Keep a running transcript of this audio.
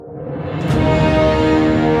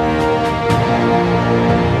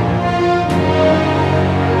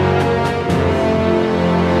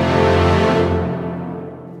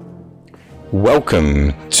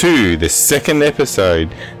Welcome to the second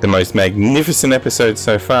episode, the most magnificent episode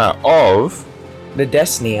so far of the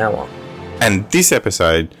Destiny Hour. And this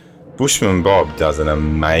episode, Bushman Bob does an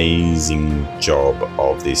amazing job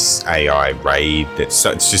of this AI raid. It's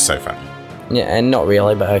just so funny. Yeah, and not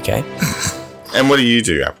really, but okay. And what do you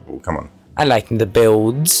do, Appleball? Come on. I like the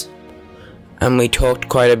builds. And we talked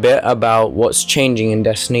quite a bit about what's changing in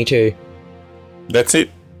Destiny 2. That's it.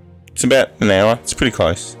 It's about an hour. It's pretty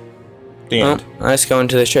close. The end. Let's go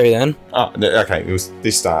into the show then. Oh, okay. It was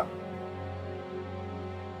this start.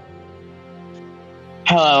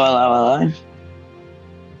 Hello,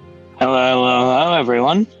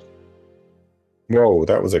 everyone. Whoa,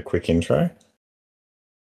 that was a quick intro.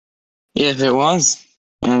 Yes, it was.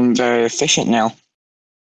 I'm very efficient now.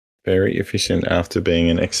 Very efficient after being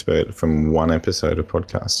an expert from one episode of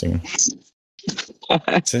podcasting.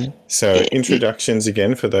 So introductions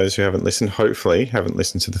again for those who haven't listened, hopefully haven't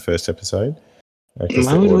listened to the first episode.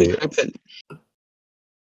 Why would we hope that?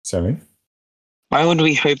 Sorry? Why would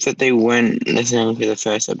we hope that they weren't listening to the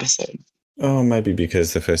first episode? Oh, maybe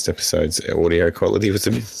because the first episode's audio quality was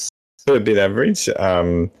a bit average.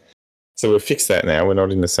 So we've fixed that now. We're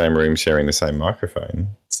not in the same room sharing the same microphone.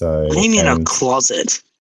 So I'm in a closet.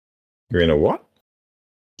 You're in a what?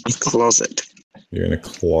 A closet. You're in a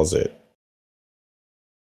closet.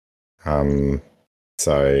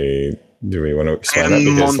 So do we want to explain that?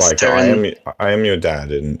 Because I am your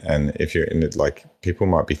dad, and if you're in it, like, people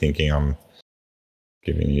might be thinking I'm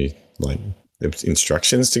giving you like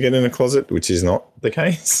instructions to get in a closet, which is not the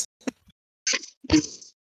case.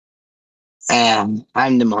 I'm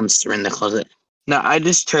the monster in the closet. No, I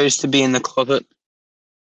just chose to be in the closet.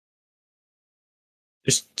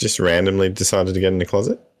 Just randomly decided to get in the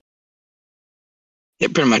closet? Yeah,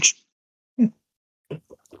 pretty much.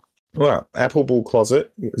 Well, Appleball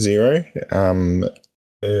Closet 0.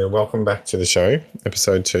 Welcome back to the show,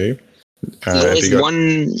 episode 2.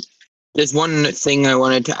 There's one thing I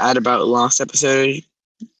wanted to add about last episode.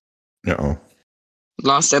 Uh-oh.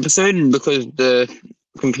 Last episode, because the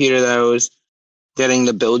computer that I was getting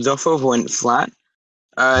the builds off of went flat.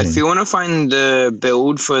 If you want to find the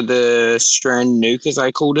build for the Strand Nuke, as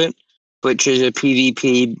I called it, which is a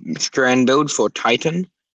PvP Strand build for Titan,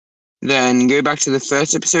 then go back to the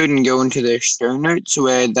first episode and go into the show notes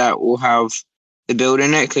where that will have the build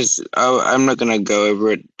in it, because I'm not going to go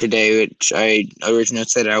over it today, which I originally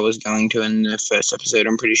said I was going to in the first episode,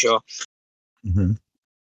 I'm pretty sure. Mm-hmm.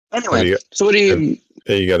 Anyway, so what do you...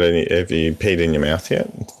 Have you peed in your mouth yet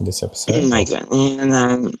for this episode? Oh my God.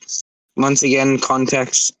 And once again,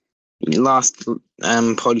 context, last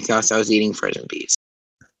podcast I was eating frozen peas.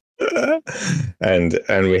 and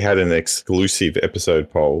we had an exclusive episode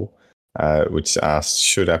poll which asked,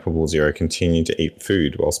 should Appleball 0 continue to eat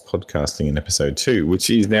food whilst podcasting in episode 2, which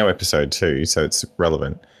is now episode 2, so it's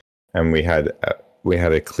relevant. And we had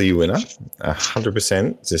a clear winner.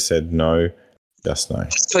 100% just said no, just no.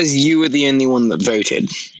 Because you were the only one that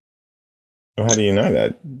voted. Well, how do you know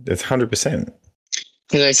that? It's 100%.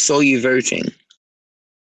 Because I saw you voting.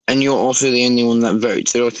 And you're also the only one that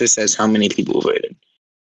votes. It also says how many people voted.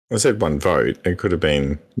 I said one vote. It could have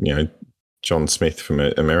been, John Smith from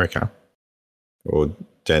America, or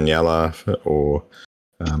Daniela, or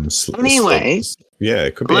anyway. Yeah,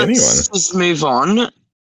 it could be anyone. Let's just move on.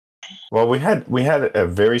 Well, we had a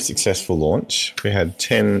very successful launch. We had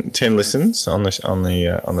 10 listens on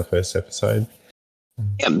the first episode.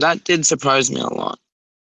 Yeah, that did surprise me a lot.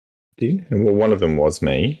 Did? Well, one of them was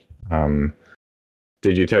me.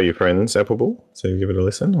 Did you tell your friends, Appleball, to give it a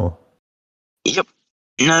listen, or? Yep.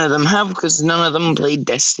 None of them have, because none of them played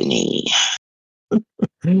Destiny.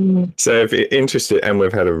 So if you're interested, and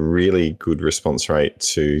we've had a really good response rate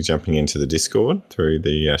to jumping into the Discord through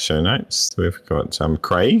the show notes. We've got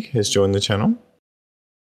Craig has joined the channel.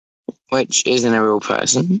 Which isn't a real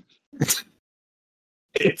person.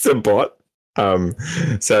 It's a bot.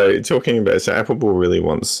 So Appleball really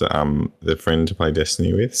wants the friend to play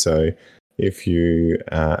Destiny with. So if you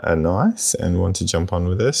are nice and want to jump on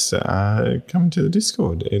with us, come to the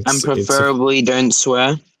Discord. And preferably don't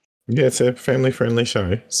swear. Yeah, it's a family-friendly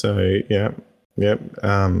show. So, yeah.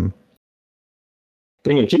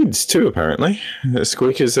 Bringing kids too, apparently.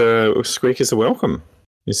 Squeakers are welcome.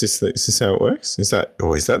 Is this how it works?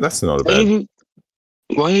 That's not a bad...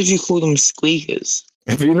 Why did you call them squeakers?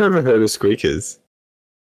 Have you never heard of squeakers?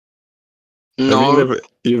 No.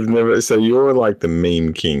 You've never. So you're like the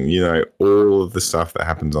meme king. You know all of the stuff that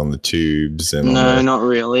happens on the tubes and not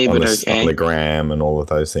really, but okay. On the gram and all of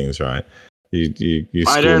those things, right? You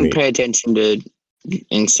I don't pay attention to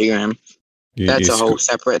Instagram. That's a whole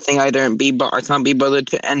separate thing. I can't be bothered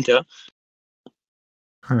to enter.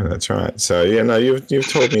 Oh, that's right. So yeah, no, you've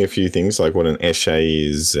told me a few things like what an esche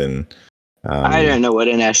is, and I don't know what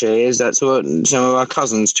an esche is. That's what some of our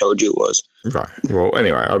cousins told you it was. right. Well,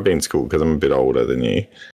 anyway, I've been to school because I'm a bit older than you.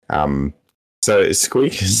 So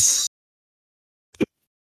squeakers.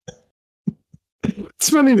 It's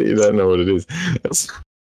funny that you don't know what it is.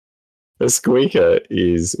 A squeaker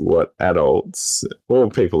is what adults or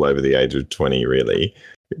people over the age of 20 really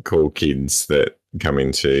call kids that come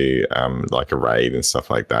into like a raid and stuff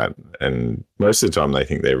like that. And most of the time they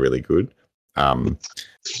think they're really good.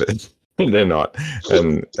 But they're not.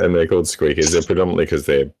 And they're called squeakers. They're predominantly because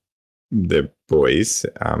they're boys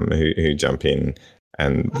who jump in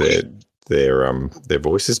and their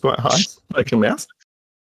voice is quite high, like a mouse.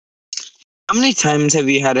 How many times have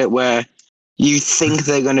you had it where you think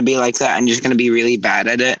they're going to be like that and you're just going to be really bad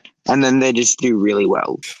at it, and then they just do really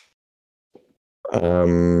well?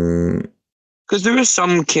 Because there are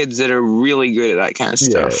some kids that are really good at that kind of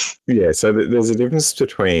stuff. Yeah. So there's a difference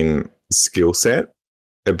between skill set,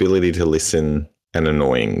 ability to listen, and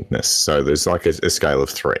annoyingness. So there's like a scale of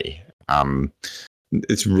 3.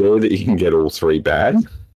 It's rare that you can get all 3 bad.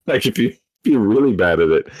 Like if you're really bad at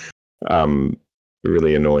it,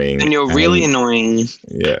 really annoying. And you're really annoying.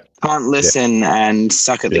 Yeah. Can't listen and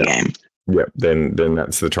suck at the game. Yep. Then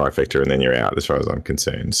that's the trifecta, and then you're out as far as I'm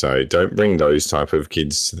concerned. So don't bring those type of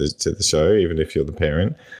kids to the show, even if you're the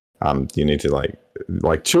parent. You need to like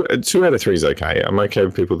 2 out of 3 is okay. I'm okay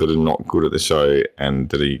with people that are not good at the show and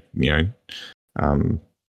that are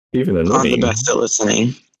even annoying. Aren't the best at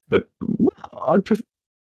listening. But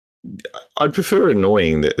I'd prefer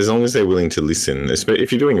annoying, that as long as they're willing to listen.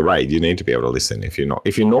 If you're doing a raid, you need to be able to listen. If you're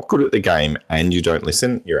not good at the game and you don't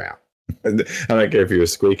listen, you're out. I don't care if you're a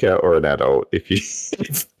squeaker or an adult.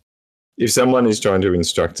 If someone is trying to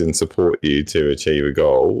instruct and support you to achieve a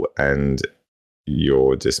goal and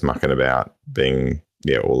you're just mucking about being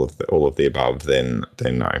all of the above, then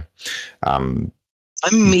no. I'm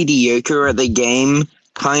mediocre at the game,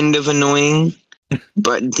 kind of annoying,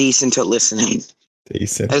 but decent at listening.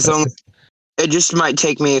 Decent. As long it just might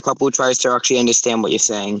take me a couple of tries to actually understand what you're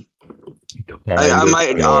saying. I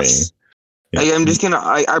might ask. Yeah.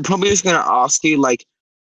 I'm probably just gonna ask you like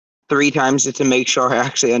 3 times just to make sure I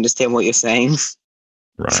actually understand what you're saying.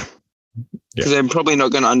 Right. Because I'm probably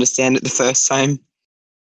not gonna understand it the first time.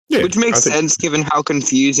 Yeah, which makes sense given how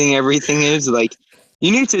confusing everything is. Like,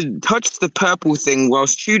 you need to touch the purple thing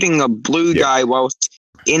whilst shooting a blue guy whilst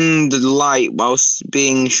in the light whilst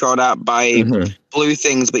being shot at by blue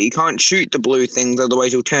things, but you can't shoot the blue things,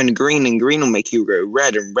 otherwise you'll turn green, and green will make you go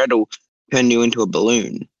red, and red will turn you into a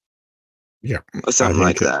balloon. Yeah. Or something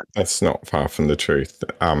like that. That's not far from the truth.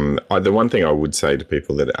 The one thing I would say to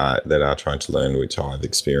people that are trying to learn, which I've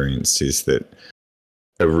experienced, is that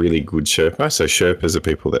a really good Sherpa, so Sherpas are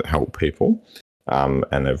people that help people, and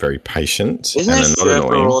are very patient. Isn't a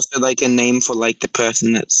Sherpa also like a name for like the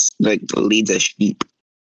person that's like leads a sheep?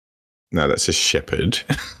 No, that's a shepherd.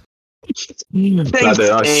 No,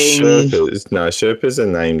 there are Sherpas. No, Sherpas are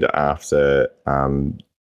named after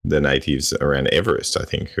the natives around Everest, I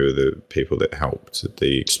think, who are the people that helped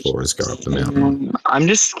the explorers go up the mountain. I'm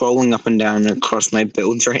just scrolling up and down across my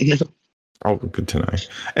builds right now. Oh, good to know.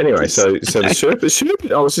 Anyway, so the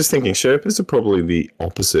Sherpas, I was just thinking, Sherpas are probably the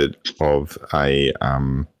opposite of a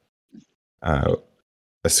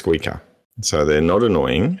squeaker. So they're not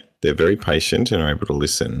annoying. They're very patient and are able to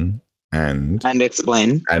listen and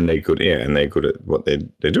explain. And they're good, and they're good at what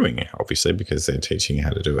they're doing, obviously, because they're teaching you how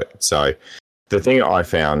to do it. So the thing I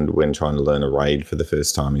found when trying to learn a raid for the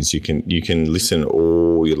first time is you can listen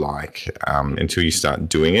all you like until you start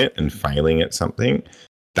doing it and failing at something.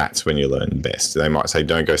 That's when you learn best. They might say,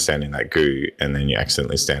 "Don't go stand in that goo," and then you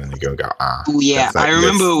accidentally stand in the goo and go, "Ah." Yeah, I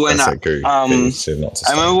remember when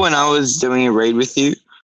I was doing a raid with you.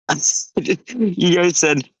 You guys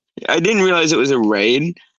said, I didn't realize it was a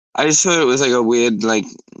raid. I just thought it was like a weird like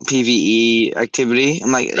PvE activity.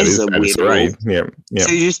 I'm like, this is a weird raid. Yeah.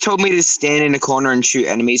 So you just told me to stand in a corner and shoot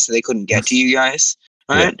enemies so they couldn't get to you guys,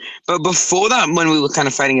 right? Yeah. But before that, when we were kind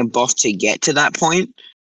of fighting a boss to get to that point,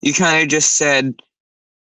 you kind of just said,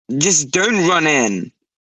 just don't run in.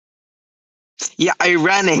 Yeah, I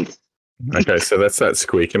ran in. Okay, so that's that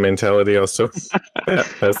squeaker mentality also.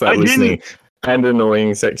 That's that listening and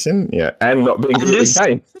annoying section. Yeah, and not being good at the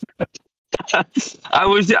game. I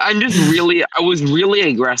was really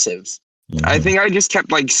aggressive. Mm-hmm. I think I just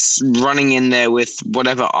kept like running in there with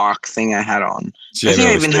whatever arc thing I had on. I think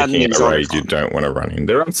I even had an exotic raid. You don't want to run in.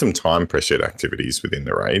 There are some time pressured activities within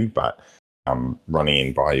the raid, but running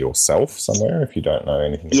in by yourself somewhere if you don't know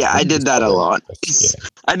anything. Yeah, I did that a lot. Yeah.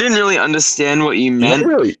 I didn't really understand what you meant.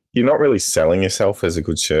 You're not really selling yourself as a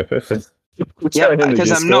good Sherpa Yeah,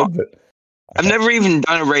 because I've never even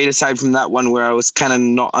done a raid aside from that one where I was kind of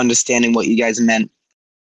not understanding what you guys meant.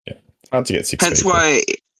 Yeah, hard to get 6 That's people. why.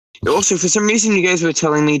 Also, for some reason, you guys were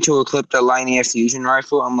telling me to equip the linear fusion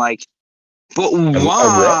rifle. I'm like, but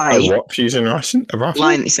why? A what fusion rifle? A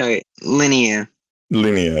rifle? Sorry, linear.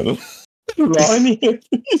 Linear. Linear.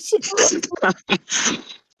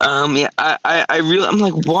 Yeah, I'm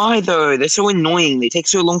like, why though? They're so annoying. They take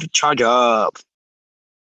so long to charge up.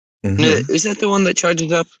 Mm-hmm. Is that the one that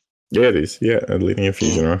charges up? Yeah, it is. Yeah, a linear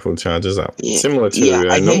fusion rifle charges up, similar to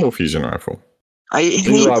a normal fusion rifle.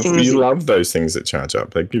 You love those things that charge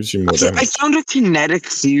up. That gives you more damage. I found a kinetic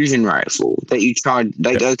fusion rifle that you charge,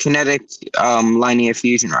 like a kinetic linear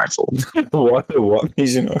fusion rifle. What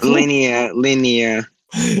fusion rifle? Linear.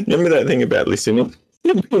 Remember that thing about listening,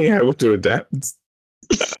 being able to adapt.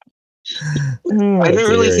 I don't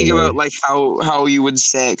really think about like how you would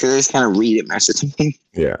say it because I just kind of read it most of the time.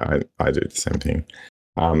 Yeah, I do the same thing.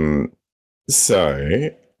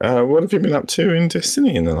 So, what have you been up to in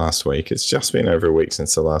Destiny in the last week? It's just been over a week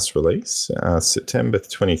since the last release, September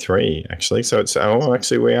 23, actually. So it's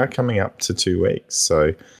actually we are coming up to 2 weeks.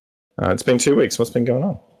 So it's been 2 weeks. What's been going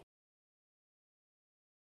on?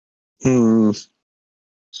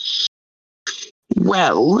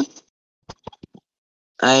 Well,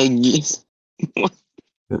 Are you just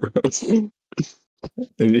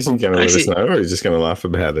going to let us know, or are you just going to laugh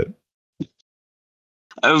about it?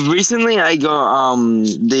 Recently, I got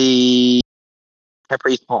the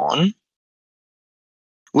Peppery Pawn,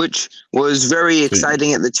 which was very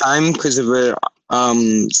exciting at the time because of a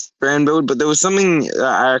brand build. But there was something that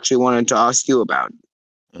I actually wanted to ask you about,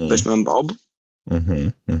 Bushman Bob.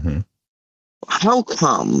 How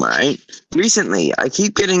come, right? Recently, I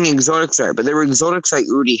keep getting exotics right, but there are exotics I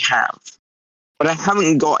already have. But I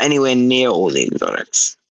haven't got anywhere near all the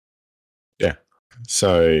exotics. Yeah.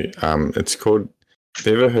 So it's called... Have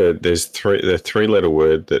you ever heard the 3-letter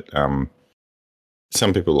word that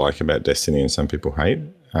some people like about Destiny and some people hate?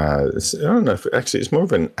 I don't know if it's more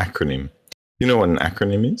of an acronym. You know what an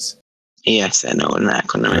acronym is? Yes, I know what an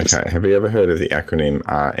acronym is. Okay. Have you ever heard of the acronym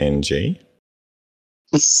RNG?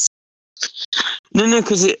 No,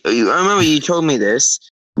 because I remember you told me this.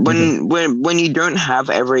 When you don't have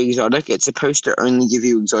every exotic, it's supposed to only give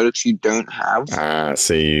you exotics you don't have.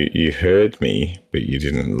 So you heard me, but you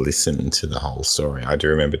didn't listen to the whole story. I do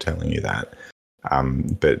remember telling you that.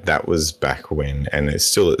 But that was back when, and it's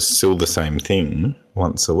still the same thing.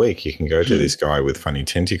 Once a week, you can go to this guy with funny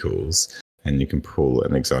tentacles, and you can pull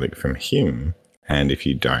an exotic from him. And if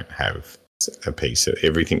you don't have a piece of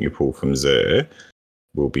everything you pull from Xur,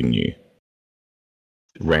 will be new.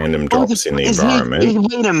 Random drops in the environment.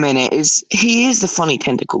 Wait a minute! He is the funny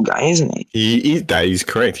tentacle guy, isn't he? That is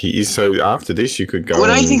correct. He is. So after this, you could go.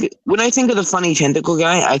 When I think of the funny tentacle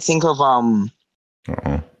guy, I think of When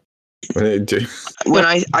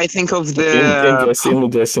I think of the in the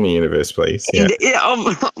Destiny universe, please. Yeah.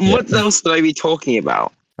 What else would I be talking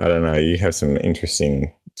about? I don't know. You have some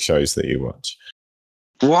interesting shows that you watch.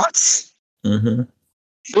 What? Mm-hmm.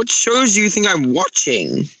 What shows do you think I'm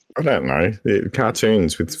watching? I don't know. The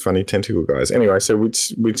cartoons with funny tentacle guys. Anyway, so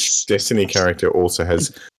which Destiny character also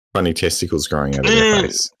has funny testicles growing out of their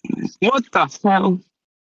face? What the hell?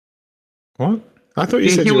 What? I thought you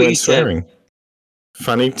said you weren't swearing.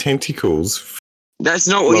 Funny tentacles. That's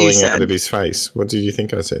not what you said. Out of his face. What did you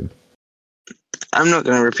think I said? I'm not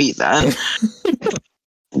going to repeat that.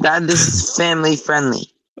 Dad, this is family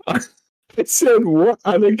friendly. I said what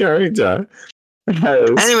other character?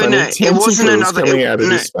 Anyway, no, it wasn't another coming out of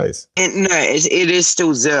his face. It is still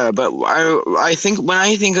Xur, but I think when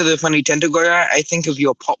I think of the funny tentacle guy, I think of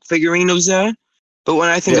your pop figurine of Xur. But when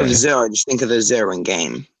I think of Xur, I just think of the Xur in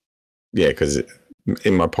game. Yeah, because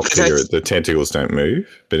in my pop figure, the tentacles don't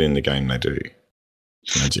move, but in the game they do.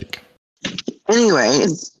 Magic. Anyway.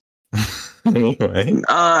 Anyway.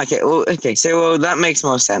 Okay. So that makes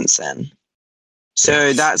more sense then.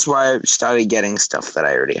 So that's why I started getting stuff that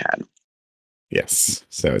I already had. Yes.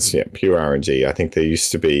 So it's pure RNG. I think there used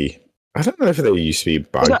to be, I don't know if there used to be a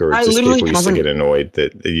bug or it's just people used to get annoyed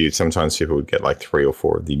that sometimes people would get like 3 or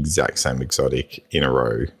 4 of the exact same exotic in a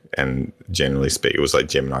row. And generally speaking, it was like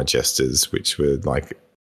Gemini Jesters, which were like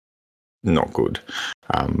not good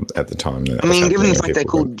at the time. I mean, given the fact they're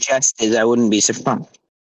called Jesters, I wouldn't be surprised.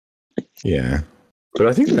 Yeah. But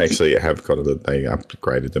I think they actually have they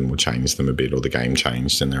upgraded them or changed them a bit, or the game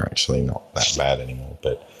changed and they're actually not that bad anymore.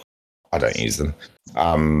 But I don't use them.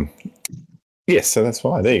 Yes, so that's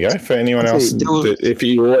why. There you go. For anyone else, if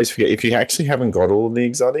you always forget, if you actually haven't got all of the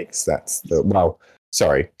exotics, that's the... Well,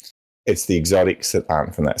 sorry. it's the exotics that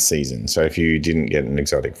aren't from that season. So if you didn't get an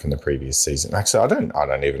exotic from the previous season, actually, I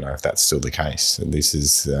don't even know if that's still the case. This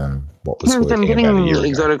is what was I'm working getting about a year ago.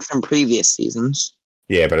 exotics from previous seasons.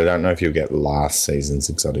 Yeah, but I don't know if you'll get last season's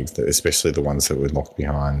exotics, especially the ones that were locked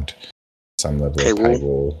behind some level of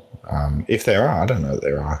paywall. If there are, I don't know that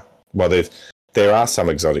there are. Well, there are some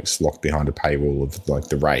exotics locked behind a paywall of like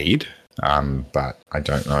the raid, but I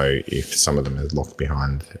don't know if some of them are locked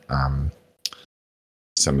behind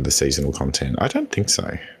some of the seasonal content. I don't think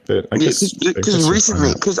so, but I guess because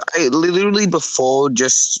recently, because I literally before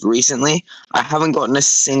just recently, I haven't gotten a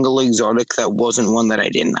single exotic that wasn't one that I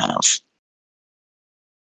didn't have,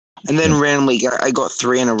 and then randomly I got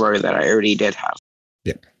 3 in a row that I already did have.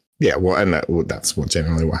 Yeah, well, and that's what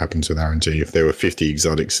generally what happens with RNG. If there were 50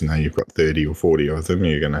 exotics and now you've got 30 or 40 of them,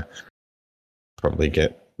 you're going to probably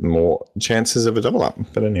get more chances of a double up.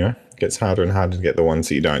 But anyway, it gets harder and harder to get the ones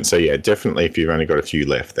that you don't. So yeah, definitely if you've only got a few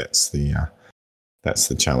left, that's the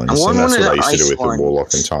challenge. And that's what I used to do with the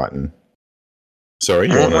Warlock and Titan.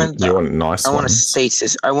 Sorry, you want a nice one? I want a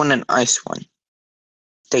stasis. I want an ice one.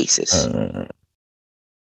 Stasis.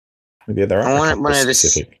 Yeah, there are I want one of the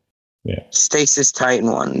specific. Yeah. Stasis Titan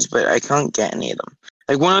ones, but I can't get any of them.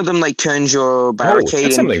 Like one of them, like turns your barricade.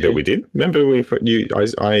 That's something that we did. Remember,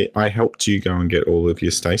 I helped you go and get all of your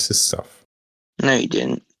stasis stuff. No, you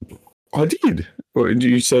didn't. I did.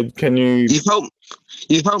 You said, "Can you?"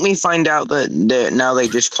 You helped me find out that now they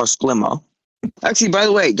just cost Glimmer. Actually, by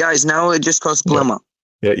the way, guys, now it just costs Glimmer.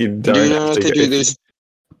 Yeah, you don't have to do this.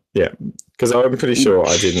 Yeah, because I'm pretty sure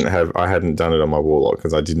I hadn't done it on my Warlock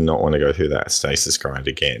because I did not want to go through that stasis grind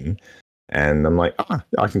again. And I'm like,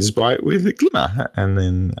 I can just buy it with Glimmer. And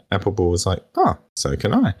then Apple Ball was like, so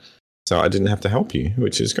can I. So I didn't have to help you,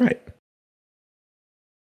 which is great.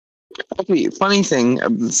 Actually, funny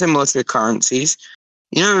thing, similar to currencies,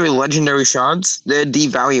 you know, legendary shards, they're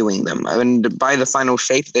devaluing them. And by the final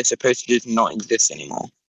shape, they're supposed to just not exist anymore.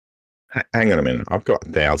 Hang on a minute. I've got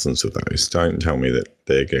thousands of those. Don't tell me that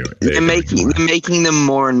they're going. They're making them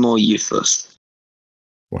more and more useless.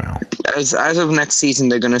 Wow. As of next season,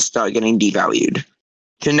 they're going to start getting devalued.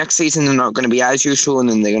 So next season, they're not going to be as useful, and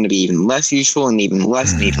then they're going to be even less useful, and even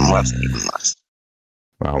less, and even less, and even less.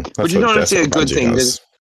 Well, which is honestly a good thing.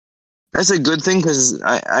 That's a good thing because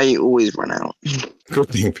I always run out. Good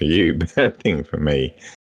thing for you, bad thing for me.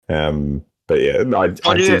 But yeah,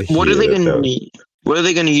 what are they going to need? What are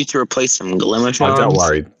they going to use to replace them? Glimmer shards? Don't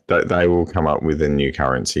worry. They will come up with a new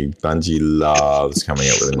currency. Bungie loves coming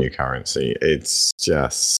up with a new currency. It's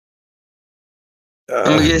just...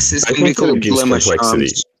 I guess it's going to be called Glimmer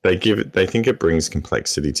shards. They think it brings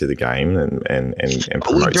complexity to the game and promotes engagement.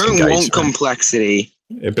 We don't want complexity.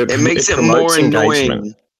 It makes it more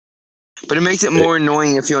annoying. But it makes it more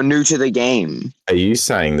annoying if you're new to the game. Are you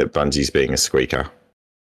saying that Bungie's being a squeaker?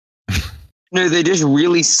 No, they just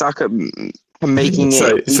really suck at making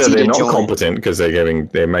it easy so they're to not join. Competent because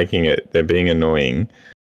they're being annoying.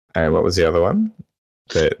 And what was the other one?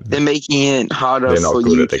 They're making it harder for you. They're not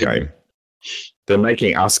good at the game. They're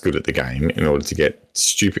making us good at the game in order to get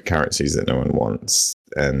stupid currencies that no one wants.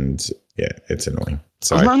 And yeah, it's annoying.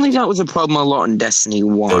 So apparently that was a problem a lot in Destiny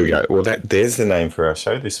 1. There we go. Well, there's the name for our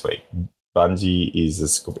show this week. Bungie is a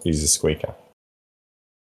squeaker.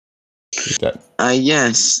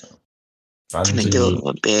 Yes. Bungie Can I go for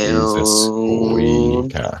a build? Is a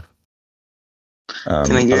squeaker.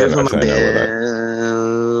 Can I go for my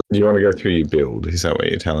build? Do you want to go through your build? Is that what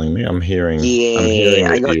you're telling me? I'm hearing.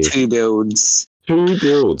 I got 2 builds. 2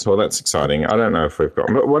 builds. Well, that's exciting. I don't know if we've got.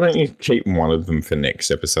 But why don't you keep one of them for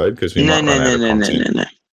next episode? Because we might run out of content. No.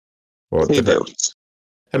 Well, 2 builds.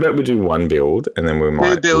 How about we do 1 build and then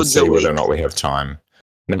we'll see whether or not we have time.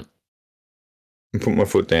 No. I put my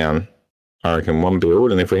foot down. I reckon 1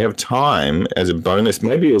 build, and if we have time as a bonus,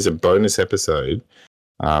 maybe as a bonus episode,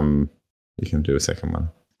 you can do a second one.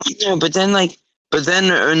 Yeah, but then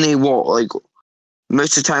only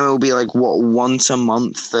most of the time it will be once a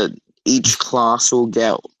month that each class will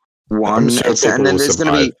get one, and then there's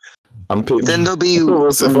going to be. Then there'll be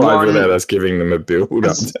one without us giving them a build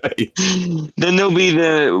update. Then there'll be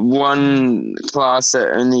the one class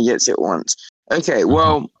that only gets it once. Okay,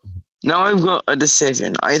 well, now I've got a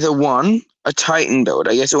decision. Either one, a Titan build.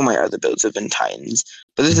 I guess all my other builds have been Titans,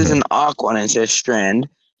 but this is an Arc one. It's a Strand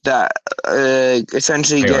that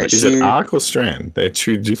essentially gets you. Is it Arc or Strand? They're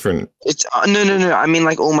 2 different. It's no. I mean,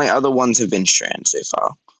 all my other ones have been Strand so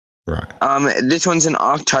far. Right. This one's an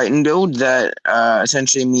Arc Titan build that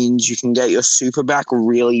essentially means you can get your super back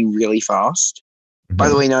really, really fast. Mm-hmm. By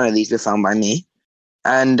the way, none of these were found by me.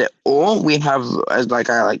 Or we have, as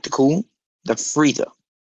I like to call, the Freezer.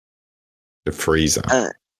 The Freezer.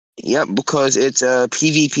 Yep, because it's a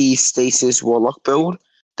PvP stasis warlock build.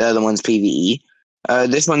 The other one's PvE.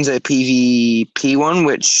 This one's a PvP one,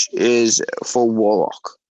 which is for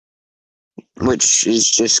warlock, which is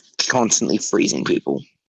just constantly freezing people.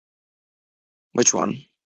 Which one?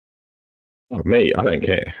 Oh, me, I don't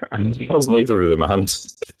care. Because neither of them are.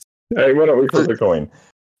 Hey, why don't we flip a coin?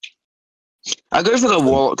 I go for the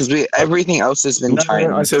warlock because everything else has been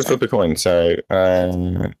timed. I said flip a coin, so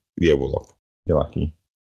yeah, warlock. You're lucky.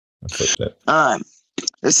 I flipped it.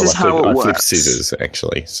 This is how it works. I flipped scissors,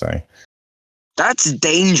 actually, so. That's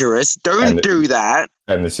dangerous. Don't do that.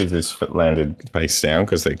 And the scissors landed face down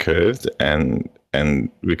because they curved, and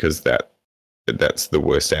because that's the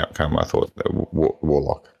worst outcome, I thought,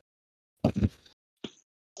 warlock.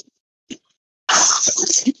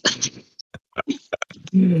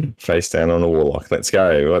 Face down on a warlock. Let's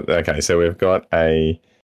go. Okay, so we've got a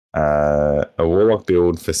warlock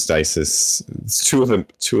build for stasis. It's two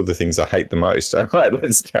of the things I hate the most. All right,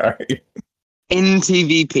 let's go. In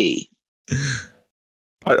PvP.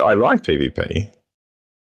 I like PvP.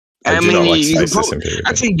 I do not like stasis in PvP.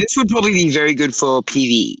 Actually, this would probably be very good for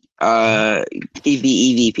PvE.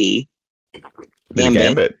 PvEVP.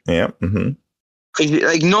 Gambit. Yeah. Mm-hmm.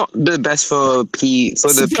 Like, not the best for the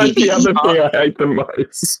PvE. The other thing I hate the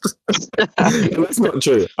most. That's not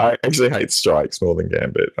true. I actually hate strikes more than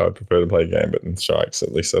Gambit. I prefer to play Gambit than strikes.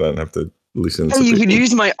 At least I don't have to listen to you people. could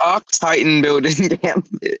use my Arc Titan build in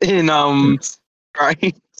Gambit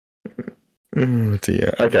right? Oh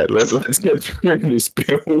dear. Okay, let's get through this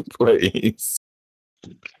build, please.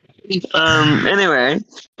 Anyway,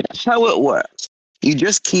 how it works. You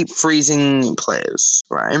just keep freezing players,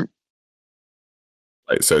 right?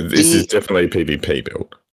 So this is definitely a PvP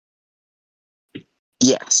build.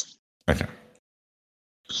 Yes. Okay.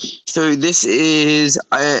 So this is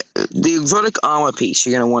the exotic armor piece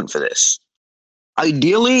you're going to want for this.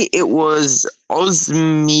 Ideally, it was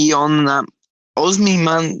Osmimancy.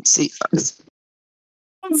 Osmimancy.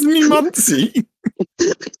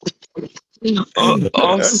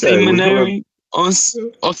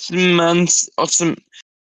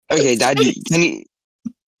 Okay, Dad, can you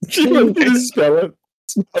spell it?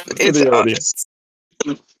 It's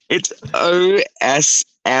Osmiomacy.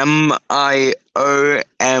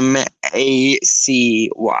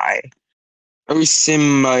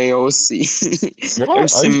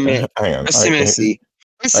 Osimiocy. Hang on. Osimacy.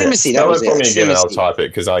 That was for me again, and I'll type it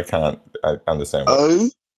because I can't understand.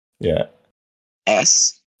 Yeah.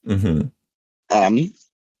 S. Mm-hmm. M.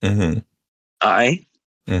 Mm-hmm. I.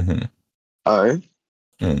 Mm-hmm. O.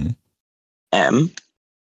 Mm-hmm. M.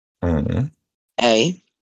 Mm-hmm. A.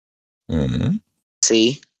 Mm-hmm.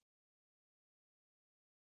 C.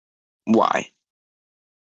 Y.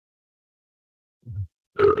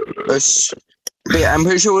 Yeah, I'm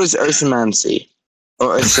pretty sure it was Osimancy.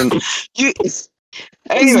 Or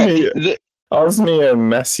Anyway.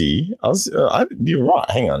 Osmiomessy. You're right.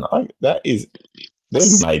 Hang on. They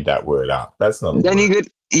made that word up. That's not. Then you could.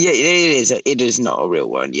 Yeah, it is. It is not a real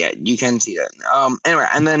word. Yeah, you can see that. Anyway,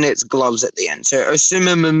 and then it's gloves at the end. So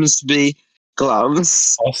Osimimsby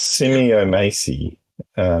gloves. Osimiomacy.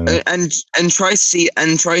 And try say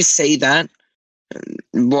that.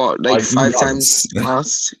 What, like 5 times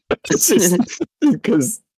fast?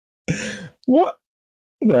 Because what?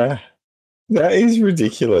 That is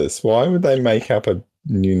ridiculous. Why would they make up a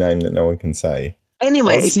new name that no one can say?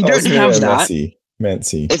 Anyway, if you don't have that,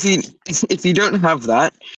 Mancy. If you don't have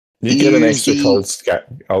that, you get an extra cold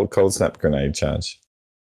snap grenade charge.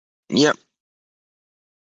 Yep.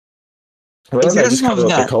 Well, if they just cover up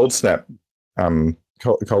the cold snap,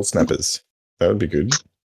 cold snappers. That would be good.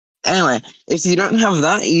 Anyway, if you don't have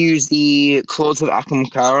that, you use the Claws of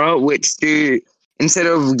Akamkara, which do, instead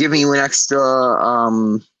of giving you an extra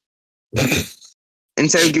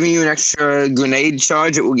grenade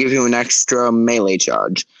charge, it will give you an extra melee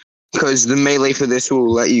charge. Because the melee for this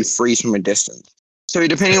will let you freeze from a distance. So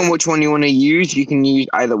depending on which one you want to use, you can use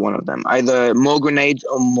either one of them. Either more grenades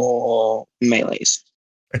or more melees.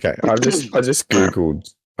 Okay, I just Googled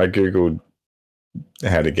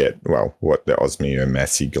how to get, what the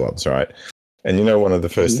Osmiomacy gloves, right? And you know one of the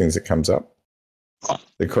first things that comes up?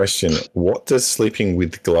 The question, what does sleeping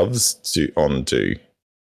with gloves do? What?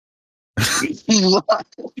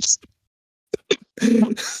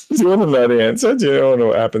 Do you want to know the answer? Do you know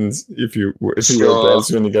what happens if you wear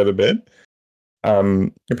gloves when you go to bed?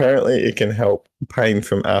 Apparently it can help pain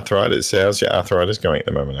from arthritis. So how's your arthritis going at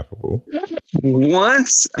the moment, Appleball?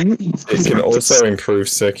 What? It can also improve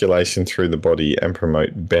circulation through the body and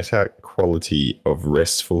promote better quality of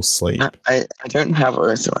restful sleep. I don't have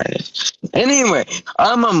arthritis. Anyway,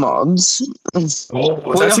 armor mods.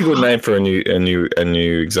 Oh, that's a good name for a new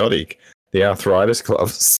exotic. The arthritis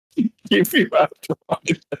gloves give you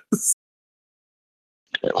arthritis.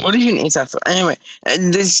 What do you think is that? Anyway,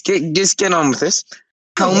 just get on with this.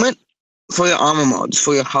 Helmet for your armor mods.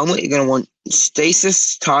 For your helmet, you're gonna want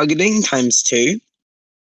stasis targeting ×2.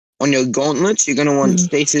 On your gauntlets, you're gonna want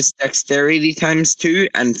stasis dexterity ×2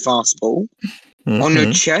 and fastball. On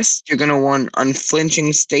your chest, you're gonna want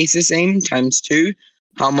unflinching stasis aim ×2,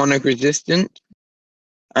 harmonic resistant.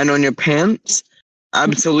 And on your pants,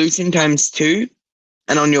 absolution ×2.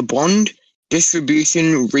 And on your bond,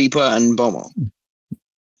 distribution, reaper, and bomber.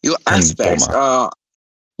 Your aspects are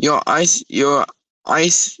your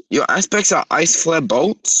aspects are ice flare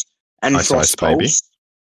bolts and frost pulse.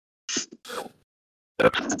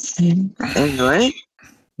 Anyway.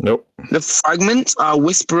 Nope. The fragments are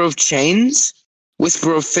Whisper of Chains,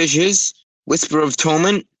 Whisper of Fissures, Whisper of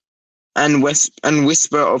Torment, and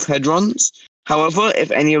Whisper of Hedrons. However, if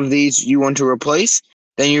any of these you want to replace,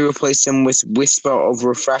 then you replace them with Whisper of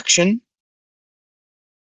Refraction.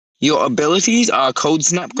 Your abilities are Cold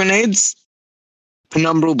Snap Grenades,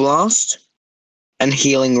 Penumbral Blast, and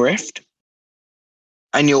Healing Rift.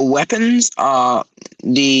 And your weapons are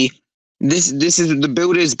the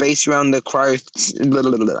build is based around the Cryosthesia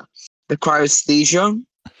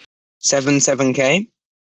 7.7K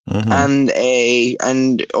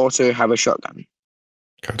and also have a shotgun.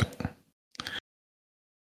 Got it.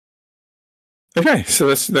 Okay, so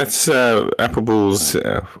that's Applebull's. What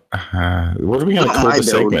are we going to call the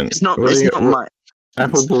segment? It's not my.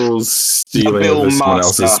 Applebull's stealing over someone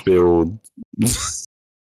else's build. You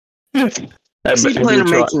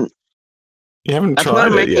haven't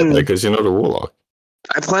tried it yet because you're not a warlock.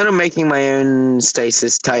 I plan on making my own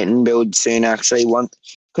Stasis Titan build soon. Actually, for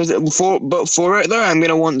it though, I'm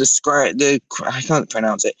gonna want I can't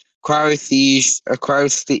pronounce it.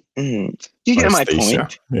 You get my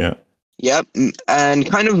point? Yeah. Yep, and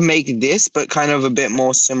kind of make this, but kind of a bit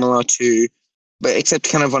more similar to, but except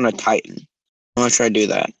kind of on a Titan. I'm gonna try to do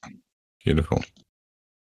that. Beautiful.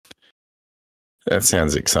 That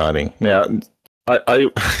sounds exciting. Now,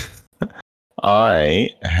 I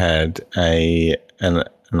had an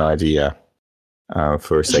idea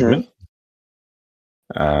for a segment.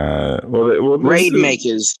 Raid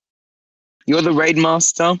makers. You're the raid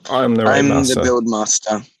master. I'm the raid master. I'm the build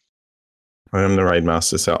master. I am the raid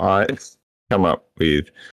master, so I come up with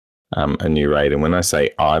a new raid. And when I say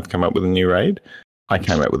I've come up with a new raid, I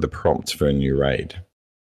came up with the prompt for a new raid.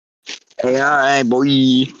 AI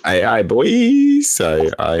boy. AI boy. So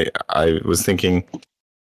I was thinking,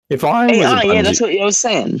 if I was AI, a Bungie, yeah, that's what I was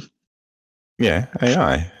saying. Yeah,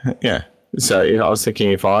 AI. Yeah. So I was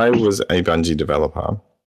thinking, if I was a Bungie developer,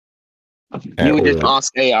 you would just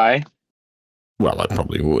ask AI. Well, I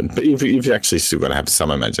probably would, but you've actually still got to have some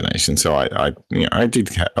imagination. So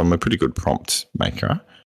I'm a pretty good prompt maker.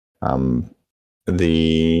 So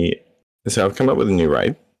I've come up with a new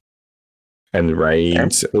raid, and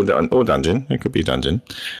raids or dungeon. It could be a dungeon,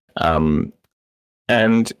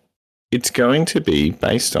 and it's going to be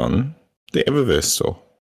based on the Eververse store.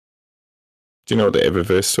 Do you know what the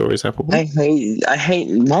Eververse store is, Apple? I hate.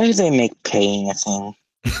 Why do they make paying a thing?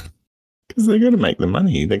 Because they got to make the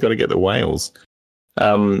money. They got to get the whales.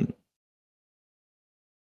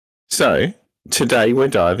 So today we're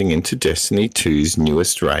diving into Destiny 2's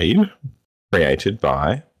newest raid, created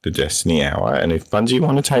by the Destiny Hour. And if Bungie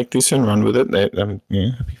want to take this and run with it, I'm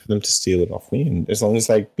happy for them to steal it off me. And as long as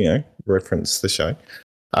they, reference the show.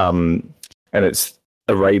 And it's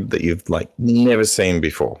a raid that you've never seen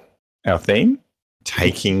before. Our theme: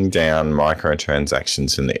 taking down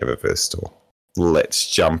microtransactions in the Eververse store. Let's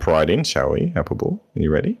jump right in, shall we, Applebull? Are you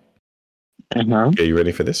ready? Uh-huh. Are you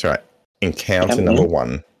ready for this? Right. Encounter number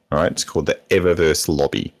 1. All right. It's called the Eververse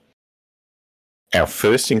Lobby. Our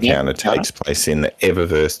first encounter takes place in the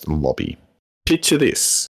Eververse Lobby. Picture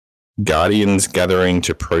this: Guardians gathering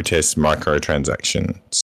to protest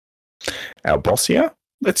microtransactions. Our boss here,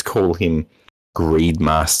 let's call him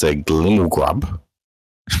Greedmaster Glimmelgrub.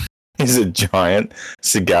 He's a giant,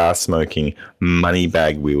 cigar-smoking,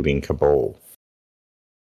 money-bag-wielding cabal.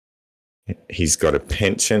 He's got a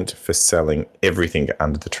penchant for selling everything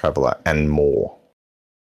under the Traveller and more.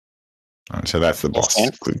 Right, so that's the boss,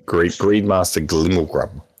 Greedmaster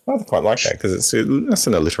Glimmelgrub. I quite like that because that's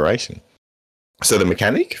an alliteration. So the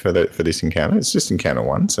mechanic for this encounter, it's just encounter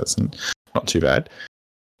 1, so it's not too bad.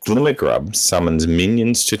 Glimmergrub summons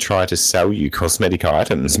minions to try to sell you cosmetic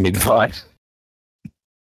items mid-fight.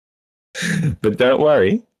 But don't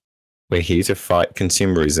worry, we're here to fight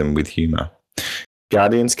consumerism with humour.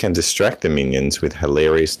 Guardians can distract the minions with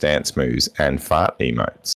hilarious dance moves and fart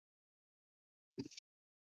emotes.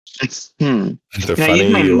 The Can I use funnier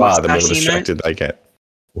my you are, the more mustache distracted they get.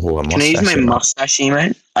 Oh, a Can I use my emote. mustache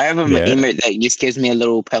emote? I have an Yeah. emote that just gives me a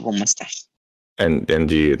little purple mustache. And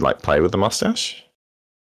do you like play with the mustache?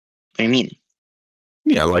 What do you mean?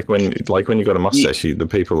 Yeah, like when you got a mustache, the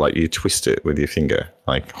people like you twist it with your finger,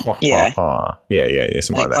 like ha Yeah. ha ha. Yeah,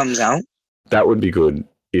 something like It that. comes out. That would be good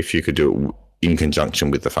if you could do it in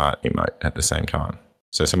conjunction with the fart emote at the same time.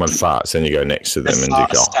 So someone farts and you go next to them and you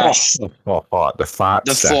go, the fart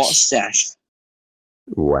The stash. fart stash.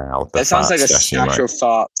 Wow. That sounds like a stash stash emote. of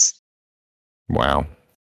farts. Wow.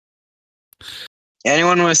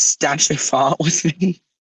 Anyone want to stash a fart with me?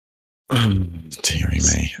 Dearie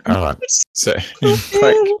me. All right. So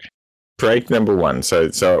break number 1. So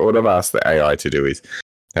what I've asked the AI to do is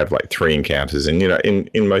have like 3 encounters, and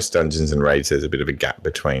in most dungeons and raids there's a bit of a gap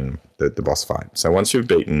between the boss fight. So once you've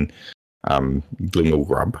beaten Glimmer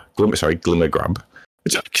Grub, which I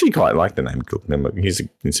actually quite like the name Glimmer.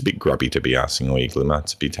 It's a bit grubby to be asking all your Glimmer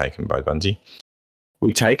to be taken by Bungie.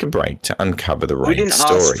 We take a break to uncover the raid We didn't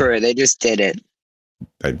story. ask for it, they just did it.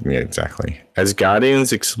 Yeah, exactly. As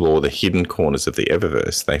Guardians explore the hidden corners of the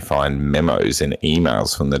Eververse, they find memos and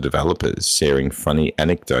emails from the developers sharing funny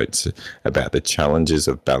anecdotes about the challenges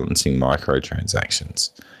of balancing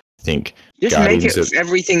microtransactions. Just make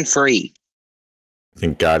everything free.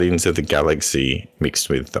 Think Guardians of the Galaxy mixed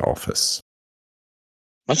with The Office.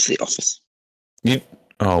 What's The Office?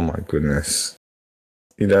 Oh my goodness.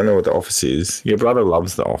 You don't know what The Office is? Your brother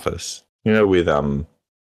loves The Office. With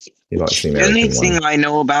he likes the American only thing one. I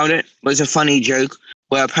know about it was a funny joke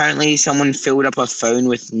where apparently someone filled up a phone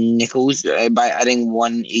with nickels by adding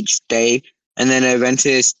 1 each day, and then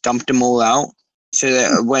eventually just dumped them all out. So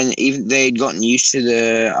that when even they'd gotten used to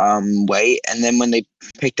the weight, and then when they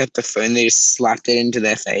picked up the phone, they just slapped it into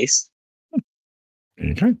their face.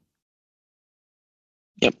 Okay.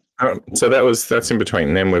 Yep. So that's in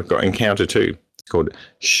between. Then we've got Encounter 2. It's called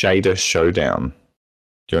Shader Showdown.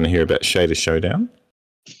 Do you want to hear about Shader Showdown?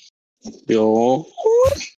 Yo.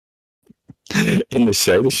 In the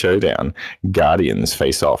Shader Showdown, Guardians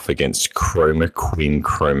face off against Chroma Queen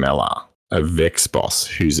Chromella, a Vex boss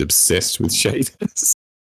who's obsessed with shaders.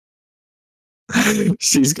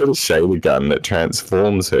 She's got a shader gun that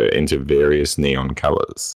transforms her into various neon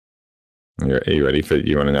colors. Are you ready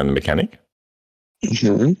you want to know the mechanic?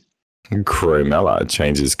 Mm-hmm. Chromella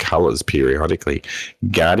changes colors periodically.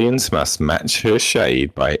 Guardians must match her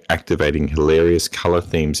shade by activating hilarious color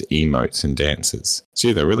themes, emotes, and dances.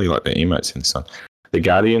 Gee, they really like the emotes in this one. The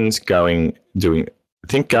Guardians doing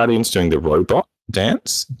the robot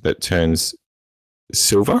dance that turns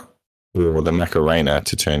silver, or the Macarena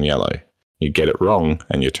to turn yellow. You get it wrong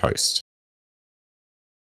and you're toast.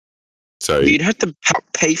 So you'd have to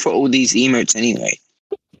pay for all these emotes anyway.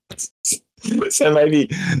 So maybe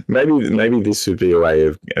this would be a way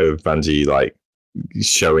of Bungie like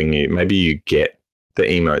showing you. Maybe you get the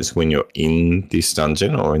emotes when you're in this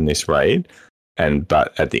dungeon or in this raid,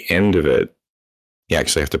 but at the end of it, you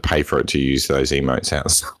actually have to pay for it to use those emotes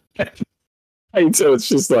outside. And so it's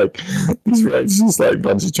just like this raid's just like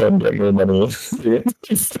Bungie trying to get more money.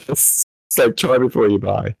 It's like try before you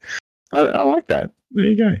buy. I like that. There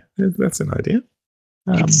you go. That's an idea.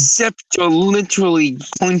 Except you're literally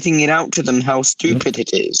pointing it out to them how stupid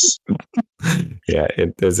it is. Yeah,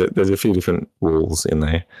 there's a few different rules in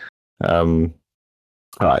there. All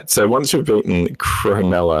right, so once you've beaten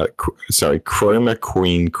Chroma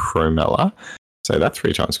Queen Chromella, say that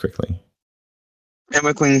 3 times quickly.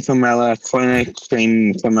 Chroma Queen Chromella, Chroma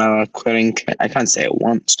Queen Chromella, I can't say it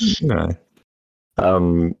once. No.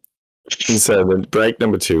 And so the break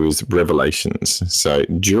number 2 is Revelations. So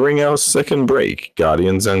during our second break,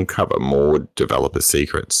 Guardians uncover more developer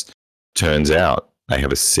secrets. Turns out they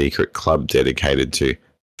have a secret club dedicated to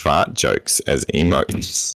fart jokes as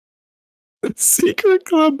emotes. Secret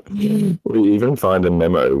club. We even find a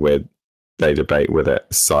memo where they debate whether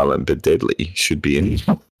silent but deadly should be in.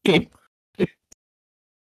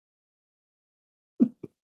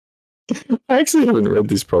 I actually haven't read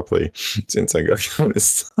this properly since I got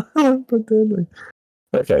this. But deadly.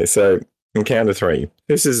 Okay, so Encounter 3.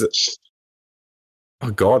 This is.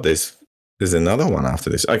 Oh God, there's another one after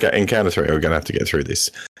this. Okay, Encounter 3. We're going to have to get through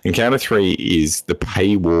this. Encounter 3 is the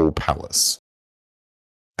Paywall Palace.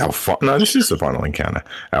 No, this is the final encounter.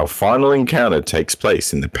 Our final encounter takes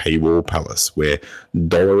place in the Paywall Palace, where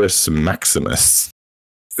Dolores Maximus.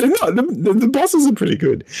 The bosses are pretty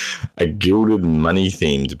good. A gilded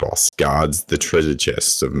money-themed boss guards the treasure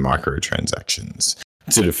chests of microtransactions.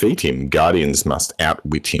 To defeat him, Guardians must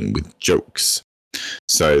outwit him with jokes.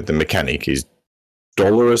 So the mechanic is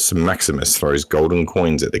Dolorous Maximus throws golden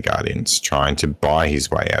coins at the Guardians, trying to buy his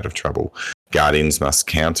way out of trouble. Guardians must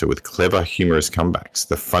counter with clever, humorous comebacks.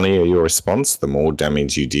 The funnier your response, the more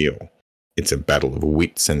damage you deal. It's a battle of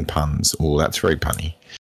wits and puns. Oh, that's very punny.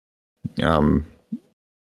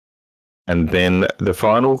 And then the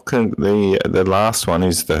final, the last one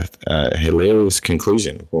is the hilarious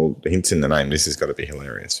conclusion. Well, hints in the name. This has got to be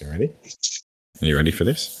hilarious. You ready? Are you ready for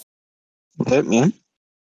this? Yep, man.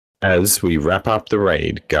 As we wrap up the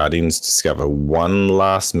raid, Guardians discover one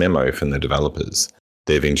last memo from the developers.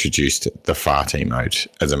 They've introduced the fart emote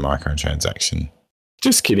as a microtransaction.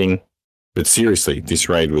 Just kidding. But seriously, this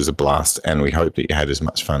raid was a blast, and we hope that you had as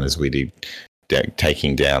much fun as we did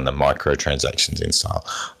taking down the microtransactions in style.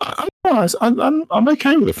 I'm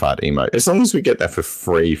okay with a fart emote as long as we get that for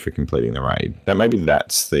free for completing the raid. Maybe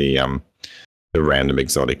that's the random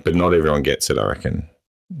exotic, but not everyone gets it. I reckon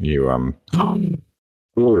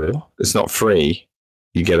or it's not free.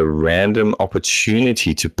 You get a random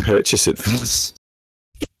opportunity to purchase it for just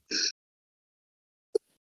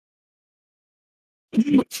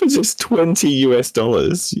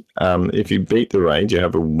 $20. If you beat the raid, you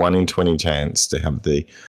have a 1 in 20 chance to have the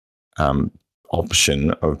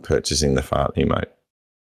option of purchasing the fart emote.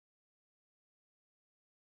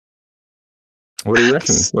 What do you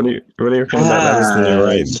reckon? What do you reckon about that as the new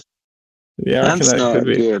raid? Yeah, I reckon That's that not could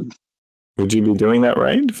be good. Would you be doing that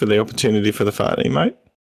raid for the opportunity for the fart emote?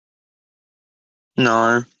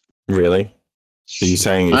 No. Really? Are you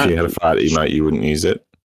saying if you had a fart emote, you wouldn't use it?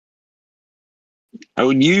 I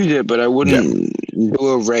would use it, but I wouldn't do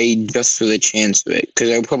a raid just for the chance of it, because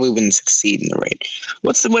I probably wouldn't succeed in the raid.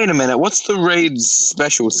 Wait a minute, what's the raid's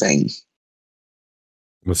special thing?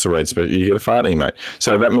 What's the raid special? You get a fart emote.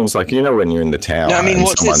 So that means, like, when you're in the tower and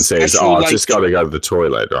what's someone its says, special, I've just got to go to the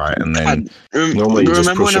toilet, right? And then normally you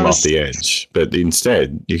just push them off the edge. But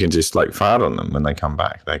instead, you can just, like, fart on them when they come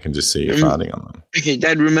back. They can just see you farting on them. Okay,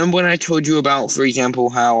 Dad, remember when I told you about, for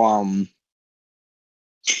example, how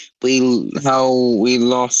we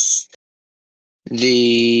lost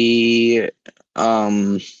the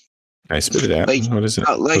Okay, spit it out. like, what is it?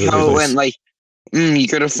 how it went, like, you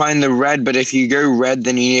gotta find the red, but if you go red,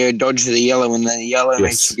 then you need to dodge the yellow, and then the yellow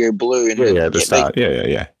makes you go blue. And at the start.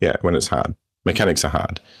 Yeah, when it's hard. Mechanics are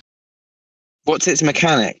hard. What's its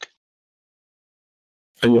mechanic?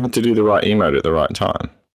 And you have to do the right emote at the right time.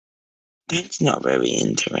 That's not very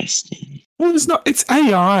interesting. Well, it's not. It's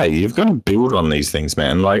AI. You've got to build on these things,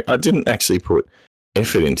 man. Like, I didn't actually put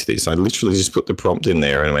effort into this. I literally just put the prompt in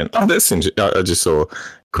there and went, oh, that's interesting. I just saw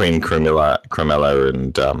Queen Cramella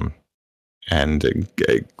and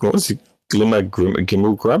what was he?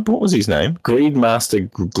 Gimmelgrub? What was his name? Greedmaster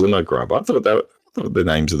Glimmergrub. I thought the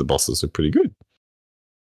names of the bosses were pretty good.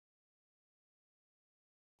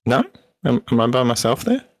 No? Am I by myself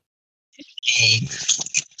there?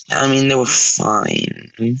 I mean, they were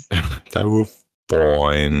fine. They were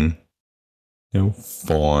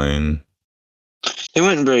fine. They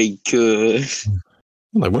weren't very good.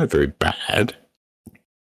 Well, they weren't very bad.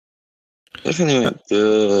 Definitely weren't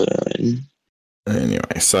good.